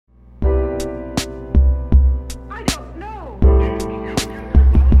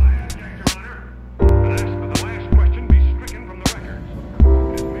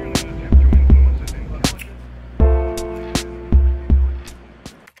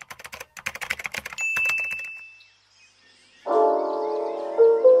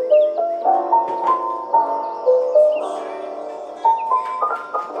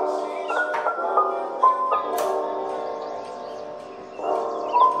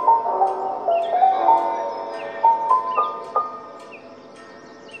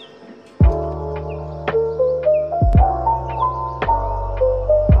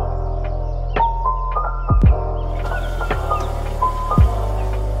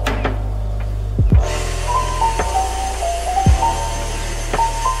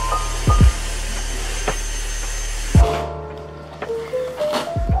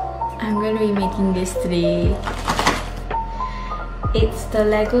It's the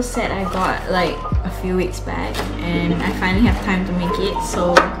Lego set I got like a few weeks back, and I finally have time to make it,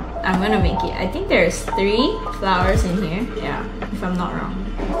 so I'm gonna make it. I think there's 3 flowers in here, yeah, if I'm not wrong.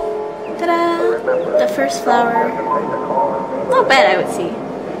 Ta-da! The first flower. Not bad, I would say.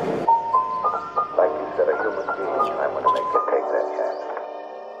 Like you said, a human being, I'm gonna make you take that chance.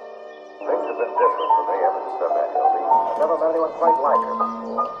 Things have been different for me ever since I met Hildy. I've never met anyone quite like her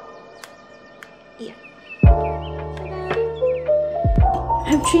before. Yeah.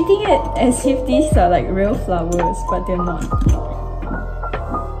 I'm treating it as if these are like real flowers, but they're not.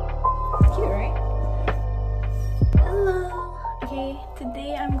 Cute, right? Hello! Okay,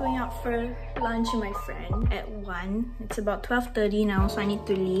 today I'm going out for lunch with my friend at 1. It's about 12:30 now, so I need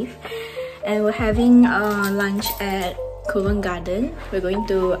to leave. And we're having lunch at Covent Garden. We're going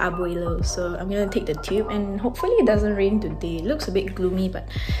to Abuelo, so I'm gonna take the tube, and hopefully it doesn't rain today. It looks a bit gloomy, but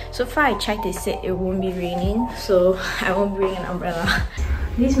so far I checked, they said it won't be raining, so I won't bring an umbrella.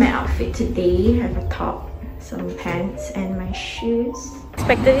 This is my outfit today. I have a top, some pants, and my shoes.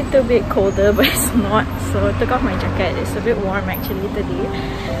 Expected it to be a bit colder, but it's not, so I took off my jacket. It's a bit warm actually today,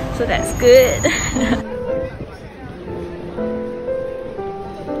 so that's good.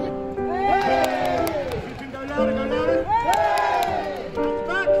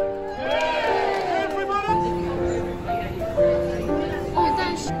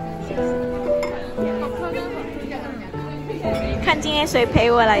看今天谁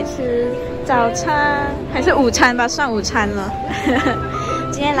陪我来吃早餐还是午餐吧，算午餐了。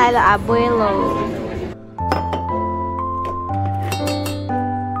今天来了Abuelo。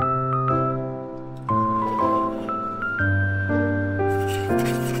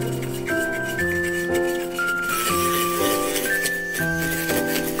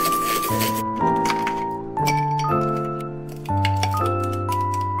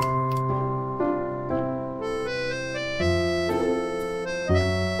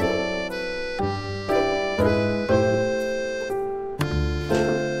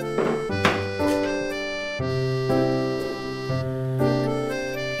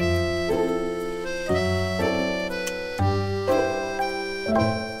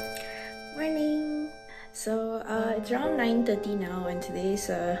So it's around 9:30 now, and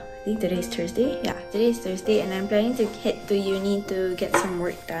today's I think today's Thursday. Yeah, today's Thursday, and I'm planning to head to uni to get some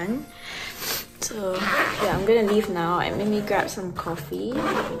work done. So yeah, I'm gonna leave now and maybe grab some coffee,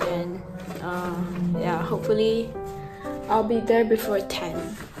 and then yeah, hopefully I'll be there before 10.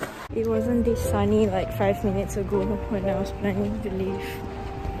 It wasn't this sunny like 5 minutes ago when I was planning to leave.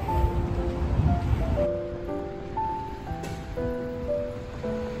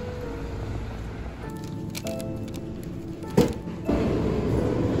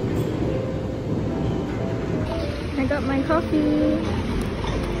 I got my coffee.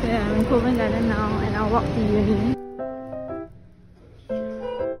 So yeah, I'm in Covent Garden now, and I'll walk to uni.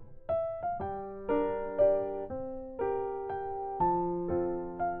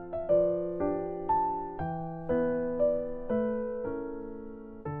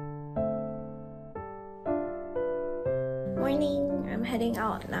 Morning! I'm heading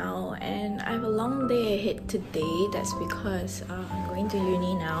out now, and I have a long day ahead today. That's because I'm going to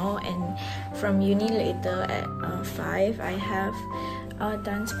uni now, and from uni later at 5 I have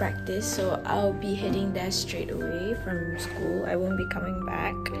dance practice, so I'll be heading there straight away from school. I won't be coming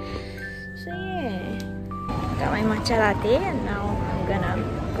back. So yeah, got my matcha latte, and now I'm gonna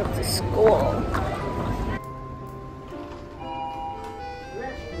go to school.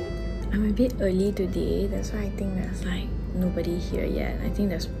 I'm a bit early today, that's why I think there's like nobody here yet. I think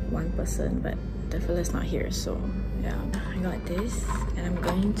there's one person, but the fella's not here, so yeah. I got this, and I'm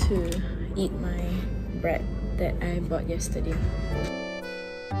going to eat my bread that I bought yesterday.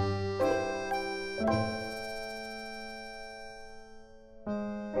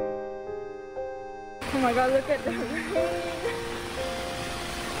 Oh my god, look at the rain!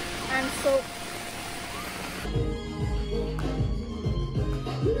 I'm soaked.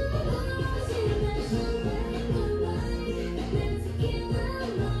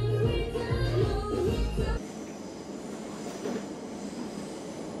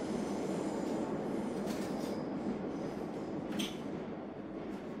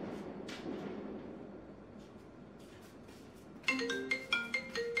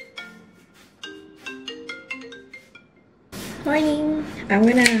 Morning! I'm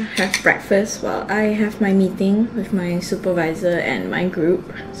gonna have breakfast while I have my meeting with my supervisor and my group.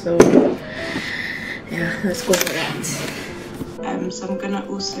 So yeah, let's go for that. So I'm gonna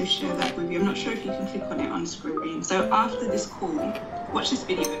also share that with you. I'm not sure if you can click on it on screen. So after this call, watch this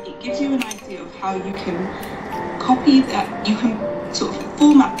video. It gives you an idea of how you can copy that. You can sort of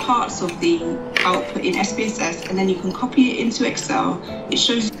format parts of the output in SPSS, and then you can copy it into Excel. It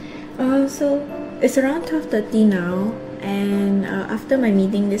shows. So it's around 12:30 now, and after my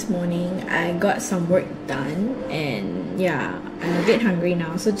meeting this morning, I got some work done, and yeah, I'm a bit hungry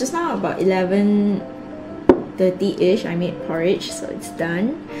now. So just now about 11:30ish, I made porridge, so it's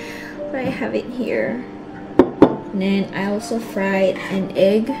done. So I have it here. And then I also fried an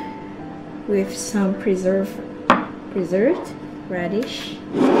egg with some preserved radish.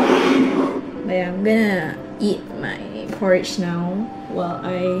 But yeah, I'm gonna eat my porridge now while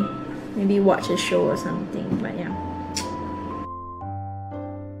I maybe watch a show or something. But yeah.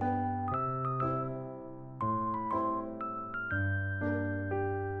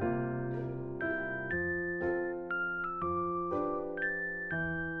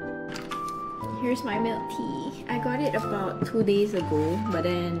 Here's my milk tea. I got it about 2 days ago, but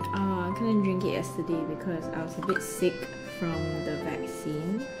then I couldn't drink it yesterday because I was a bit sick from the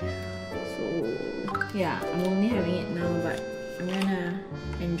vaccine. So yeah, I'm only having it now, but I'm gonna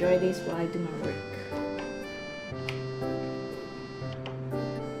enjoy this while I do my work.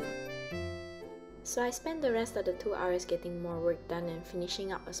 So I spent the rest of the 2 hours getting more work done and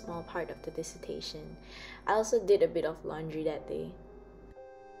finishing up a small part of the dissertation. I also did a bit of laundry that day.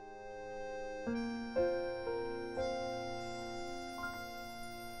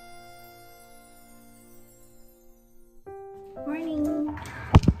 Morning!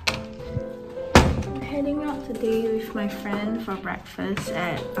 I'm heading out today with my friend for breakfast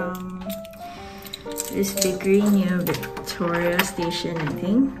at this bakery near Victoria Station, I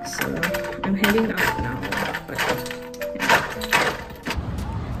think. So I'm heading out now, but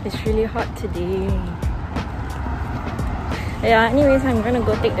yeah. It's really hot today. Yeah, anyways, I'm gonna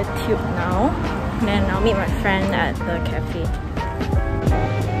go take the tube now. Then I'll meet my friend at the cafe.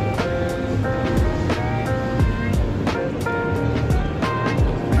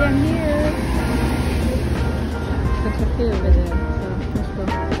 Okay, I'm here. The cafe over there, so let's go.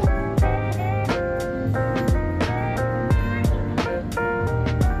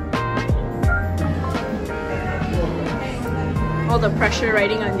 All the pressure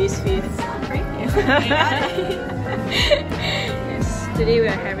riding on this face. Yes, today we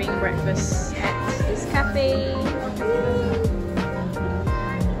are having breakfast at this cafe.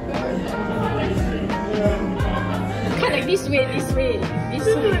 Like this way.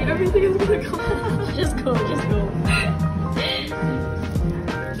 Everything is gonna go. Just go.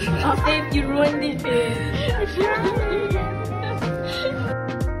 Oh, Faith, you ruined it, Faith.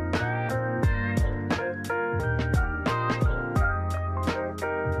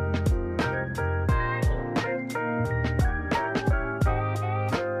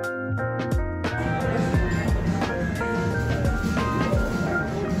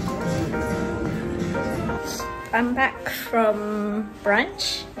 I'm back from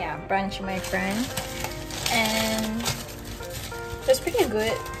brunch. Yeah, brunch with my friend. And it was pretty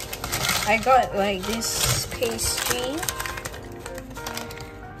good. I got like this pastry.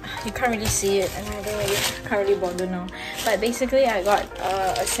 You can't really see it, and I can't really bother now. But basically I got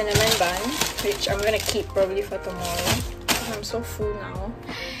a cinnamon bun, which I'm gonna keep probably for tomorrow because I'm so full now.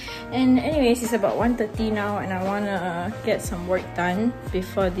 And anyways, it's about 1:30 now, and I wanna get some work done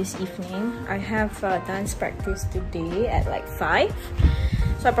before this evening. I have dance practice today at like 5,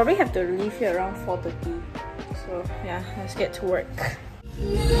 so I probably have to leave here around 4:30. So yeah, let's get to work.